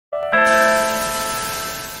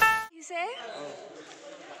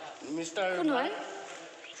mister কোন হয়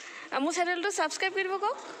মোৰ চেনেলটো সাবস্ক্ৰাইব কৰিব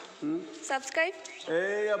কক সাবস্ক্ৰাইব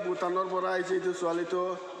এইয়া ভূটানৰ পৰা আহিছে এইটো ছোৱালীটো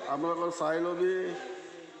আপোনালোকৰ চাই ল'বি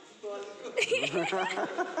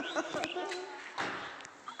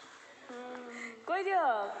কৈ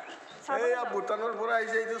দিয়ক এইয়া ভূটানৰ পৰা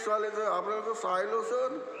আহিছে এইটো ছোৱালীটো আপোনালোকে চাই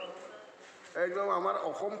লওঁচোন একদম আমাৰ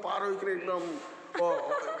অসম পাৰ হৈ কিনে একদম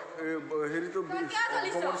হেৰিটো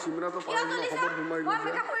অসমৰ সীমাটো পাৰ হৈ অসমত সোমাই গৈছে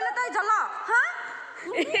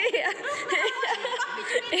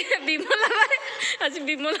বিমলা বাই আজি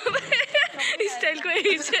বিমলা বাই ষ্টাইল কৰি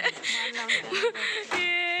আহিছে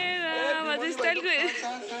আজি ষ্টাইল কৰি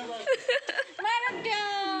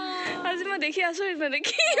আজি মই দেখি আচৰিত মানে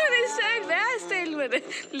কি মানে ষ্টাইল বেয়া ষ্টাইল মানে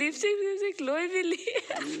লিপষ্টিক লৈ মেলি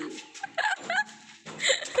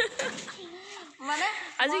মানে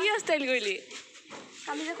আজি কি ষ্টাইল কৰিলি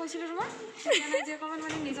কালি যে কৈছিলোঁ তোমাক যে অকণমান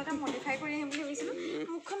মানে নিজকে মডিফাই কৰি আহিম বুলি ভাবিছিলোঁ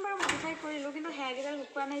মুখখন বাৰু মডিফাই কৰিলোঁ কিন্তু হেয়াৰকেইডাল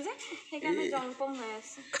শুকোৱা নাই যে সেইকাৰণে জংপং হৈ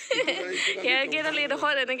আছে হেয়াৰকেইডাল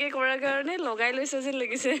এইডোখৰত এনেকৈ কৰাৰ কাৰণে লগাই লৈছে যেন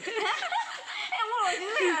লাগিছে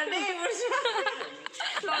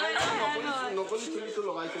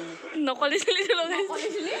নকলি চুলিটো লগাইছে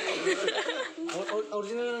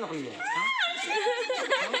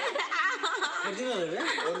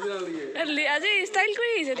আজি ষ্টাইল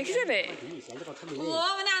কৰি আহিছে দেখিছে নে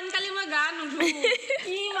মানে আনকালি মই গা নুধো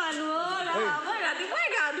কি মানুহ মই ৰাতিপুৱাই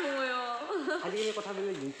গা ধুওঁ আজিকালি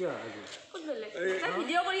কথাবিলাক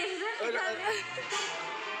ভিডিঅ' কৰি আছে যে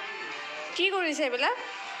কি কৰিছে এইবিলাক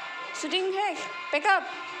শ্বুটিং শেষ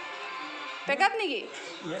পেকআপ নেকি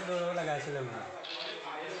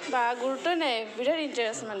বা গুৰুত্ব নাই বিৰাট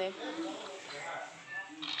ইণ্টাৰেষ্ট মানে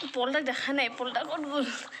পলটাক দেখা নাই পলটা ক'ত গ'ল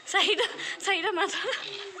চাৰিটা মাথা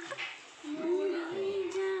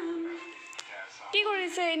কি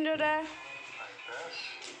কৰিছে ইন্দ্ৰদা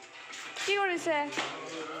কি কৰিছে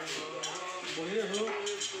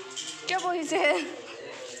কিয় বহিছে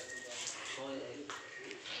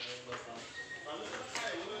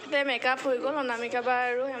মেকআপ হৈ গ'ল অনামিকা বা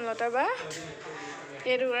আৰু হেমলতা বা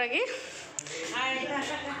এই দুগৰাকী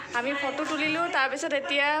আমি ফটো তুলিলোঁ তাৰপিছত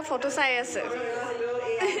এতিয়া ফটো চাই আছে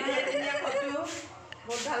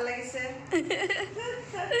বহুত ভাল লাগিছে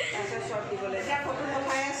শৰ্ট দিবলৈ এতিয়া ফটো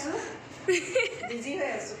পঠাই আছোঁ বিজি হৈ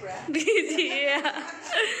আছোঁ পুৰা বিজি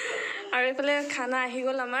আৰু এইফালে খানা আহি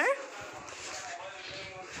গ'ল আমাৰ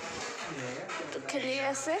খেলি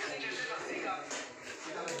আছে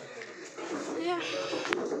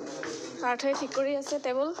পাৰ্থই ঠিক কৰি আছে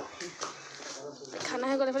টেবুল খানা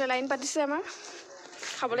হৈ গ'ল এইফালে লাইন পাতিছে আমাৰ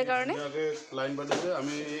খাবলৈ কাৰণে লাইন পাতিছে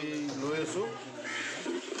আমি লৈ আছোঁ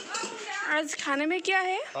आज खाने में क्या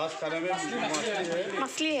है आज खाने में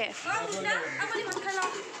मछली है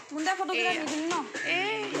मुंडा फोटो गिरा निदिम न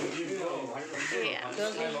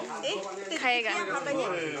खाएगा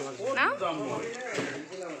ना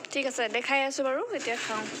ঠিক আছে দেখাই আছোঁ বাৰু এতিয়া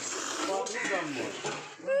খাওঁ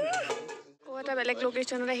এটা বেলেগ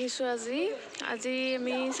লোকেশ্যনত আহিছোঁ আজি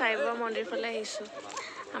আমি সাইবাবা মন্দিৰ ফালে আহিছোঁ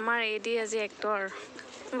আমাৰ এডি আজি এক্টৰ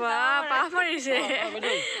বা পাহ মাৰিছে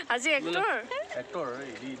আজি এক্টৰ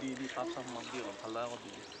পাপ চাপ মাক দি ভাল লাগা কৰি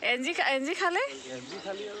এনজি খালে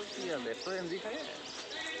খালি আৰু কি আৰু এক্টৰ এনজি খায়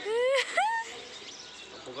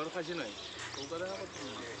পগাৰ খাইছে নাই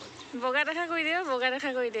বগা দেখা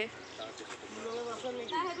কৰি দে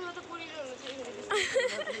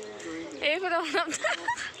এইফালে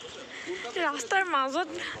ৰাস্তাৰ মাজত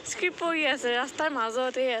স্ক্ৰিপ্ট পঢ়ি আছে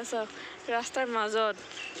ৰাস্তাৰ মাজত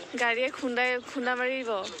গাড়ীয়ে খুন্দা মাৰিব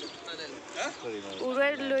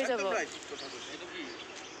উৰুৱাই লৈ যাব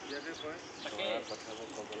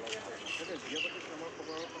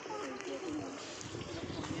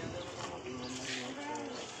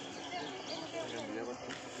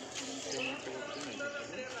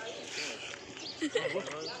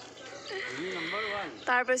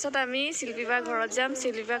তাৰপিছত আমি শিল্পীবাৰ ঘৰত যাম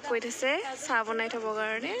শিল্পীবাক কৈ থৈছে চাহ বনাই থ'বৰ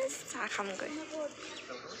কাৰণে চাহ খামগৈ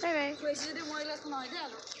বাই বাই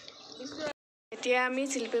এতিয়া আমি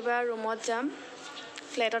শিল্পীবাৰ ৰুমত যাম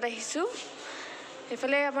ফ্লেটত আহিছোঁ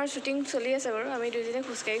এইফালে আমাৰ শ্বুটিং চলি আছে বাৰু আমি দুইজনে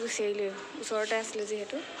খোজকাঢ়ি গুচি আহিলোঁ ওচৰতে আছিলে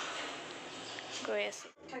যিহেতু গৈ আছোঁ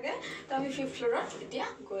থাকে তো আমি 5th ফ্ল'ৰত এতিয়া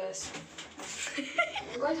গৈ আছোঁ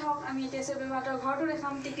গৈ থাকক আমি এতিয়া শিল্পীবাহঁতৰ ঘৰটো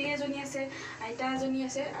দেখাম টিকলি এজনী আছে আইতা এজনী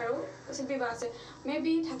আছে আৰু শিল্পীবা আছে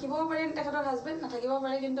মেবি থাকিবও পাৰে তেখেতৰ হাজবেণ্ড নাথাকিব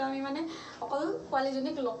পাৰে কিন্তু আমি মানে অকল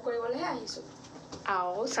পোৱালীজনীক লগ কৰিবলৈহে আহিছোঁ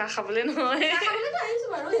চাহ খাবলৈ নহয় আহিছোঁ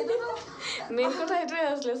বাৰু সেইটোতো মেইন কথা সেইটোৱে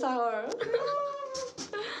আছিলে চাহৰ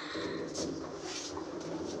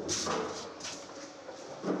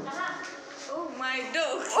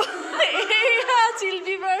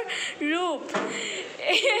শিল্পীবাৰ ৰূপ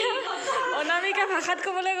অনামিকা ভাষাত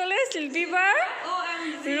ক'বলৈ গ'লে শিল্পীবাৰ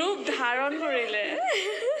ৰূপ ধাৰণ কৰিলে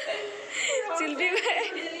শিল্পী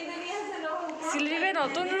বাই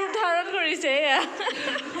নতুন ৰূপ ধাৰণ কৰিছে এয়া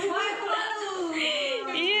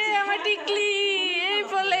ইয়ে আমাৰ টিকলি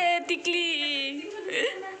এইফালে টিকলি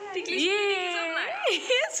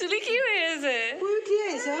চুলি কি হৈ আছে উঠি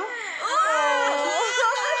আহিছ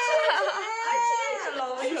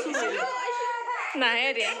নাহে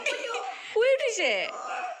দিয়া শুই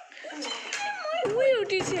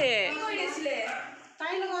উঠিছে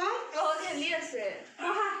তাই লগত খেলি আছে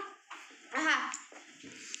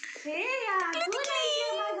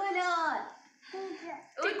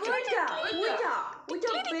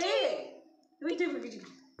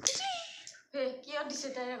কিয় দিছে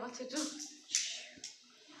তাইৰ কথাটো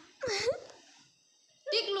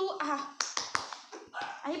টিকলু আহা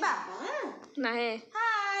আহিবা নাহে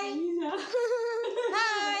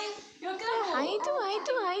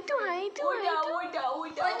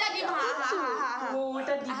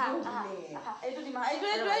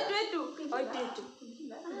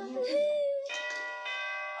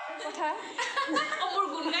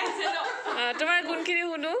তোমাৰ গুণখিনি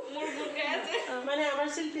শুনো মানে আমাৰ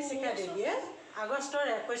শিল্পী শিক্ষা দেৱীয়ে আগষ্টৰ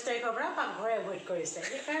 21 তাৰিখৰ পৰা পাকঘৰ এভইড কৰিছে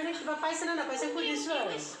সেইকাৰণে কিবা পাইছে নে নাপাইছে সুধিছো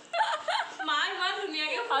আৰু মাই ইমান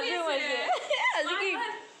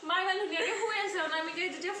ধুনীয়াকে শুই আছে অনামিকাই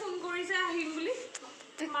যেতিয়া ফোন কৰিছে আহিম বুলি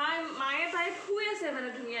মায়ে তাইক শুই আছে মানে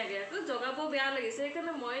ধুনীয়াকে জগাব বেয়া লাগিছে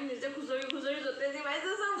সেইকাৰণে মই নিজে খুজৰি য'তে যি পাইছে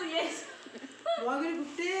চব শুই আহিছো মই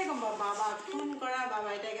কিন্তু গোটেই গম পাওঁ বাবাক ফোন কৰা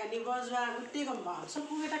বাবাই তাইক আনিব যোৱা গোটেই গম পাওঁ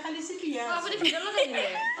চকু এটা খালি চিপি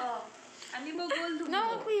আনিব গ'ল ন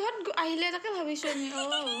ইহঁত আহিলে তাকে ভাবিছো আমি কি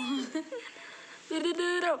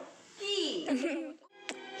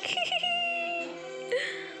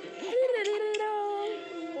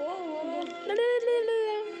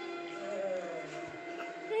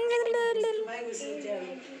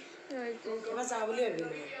যাব বুলি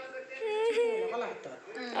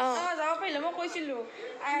যাব পাৰিলে মই কৈছিলো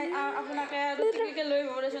আপোনাকে লৈ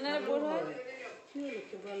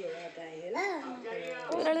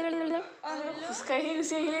খোজকাঢ়ি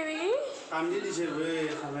গুচি আহিলে নেকি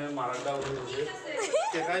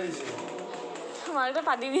মাৰটা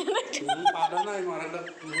পাতি দিয়া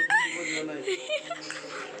নাই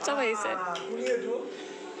চব আহিছে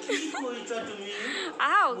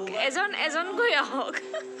আহক এজন গৈ আহক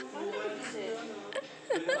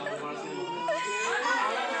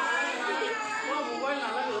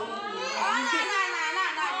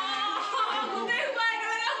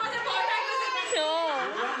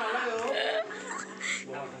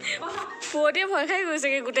পুৱতে ভয় খাই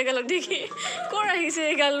গৈছেগে গোটেই গালক দেখি ক'ৰ আহিছে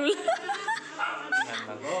এই গাল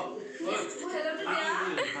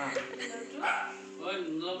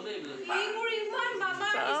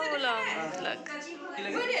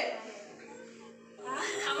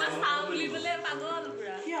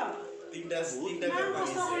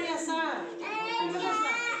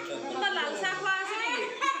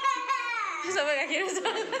চবে গাখীৰ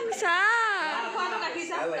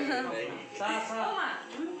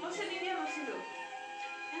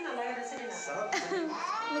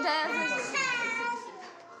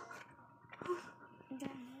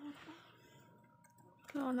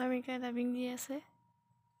অনামিকাই ডাবিং দি আছে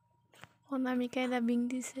অনামিকাই ডাবিং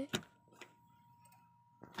দিছে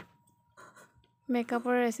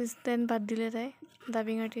মেকআপৰ এছিষ্টেণ্ট বাদ দিলে তাই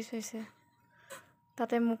ডাবিং আৰ্টিষ্ট হৈছে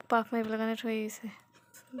তাতে মোক পাফ মাৰিবলৈ কাৰণে থৈ আহিছে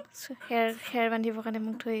হেয়াৰ বান্ধিবৰ কাৰণে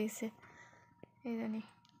মোক থৈ আহিছে এইজনী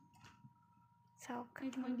চাওক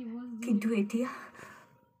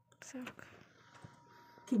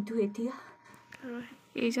কিন্তু এতিয়া আৰু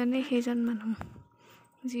এইজনে সেইজন মানুহ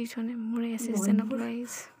যিজনে মোৰ এছিষ্টেণ্টক লৈ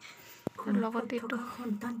আহিছে লগতে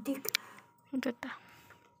সন্তান্তিক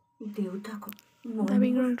দেউতাক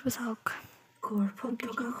ডাবিং ৰুমটো চাওক গৰ্ভত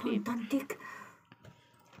থকা সন্তান্তিক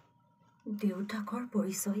দেউতাকৰ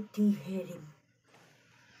পৰিচয় দিহে এৰিম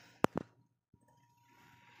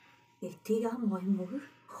এতিয়া মই মোৰ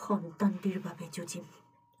সন্তানটিৰ বাবে যুঁজিম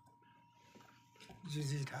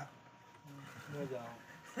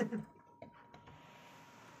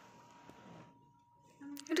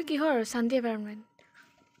এইটো কিহৰ শান্তি এপাৰ্টমেণ্ট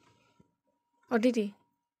অদিতি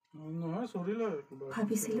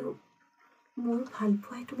ভাবিছিলোঁ মোৰ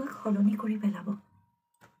ভালপোৱাই তোমাক সলনি কৰি পেলাব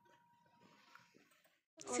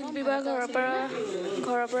শিল্পী বা ঘৰৰ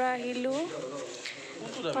পৰা আহিলোঁ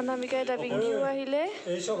অনামিকাই ডাবিং দিও আহিলে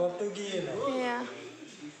এয়া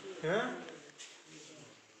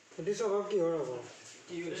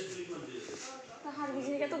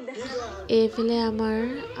এইফালে আমাৰ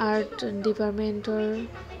আৰ্ট ডিপাৰ্টমেণ্টৰ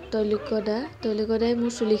তৈলিকদাই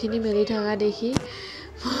মোৰ চুলিখিনি মেলি থকা দেখি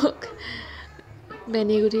মোক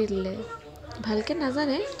বেনী গুটি দিলে ভালকৈ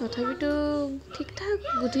নাজানে তথাপিতো ঠিক ঠাক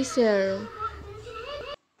বুজিছে আৰু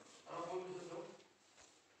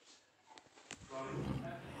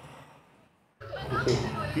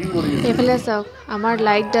এইফালে চাওক আমাৰ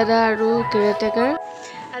লাইট দাদা আৰু কেয়াৰটেকাৰ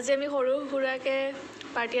আজি আমি সৰু সুৰাকৈ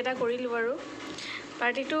পাৰ্টি এটা কৰিলোঁ আৰু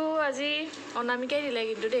পাৰ্টিটো আজি অনামিকাই দিলে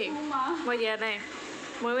কিন্তু দেই মই দিয়া নাই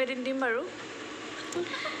ময়ো এদিন দিম বাৰু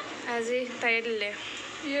আজি তাইয়ে দিলে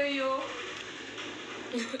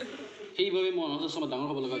সেইবাবে মই অনাথ আশ্ৰমত ডাঙৰ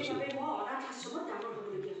হ'ব লগা হৈছিল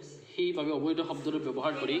সেইবাবে অবৈধ শব্দটো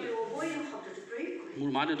ব্যৱহাৰ কৰি মোৰ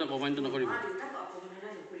মা দেউতাক অমান্য নকৰিব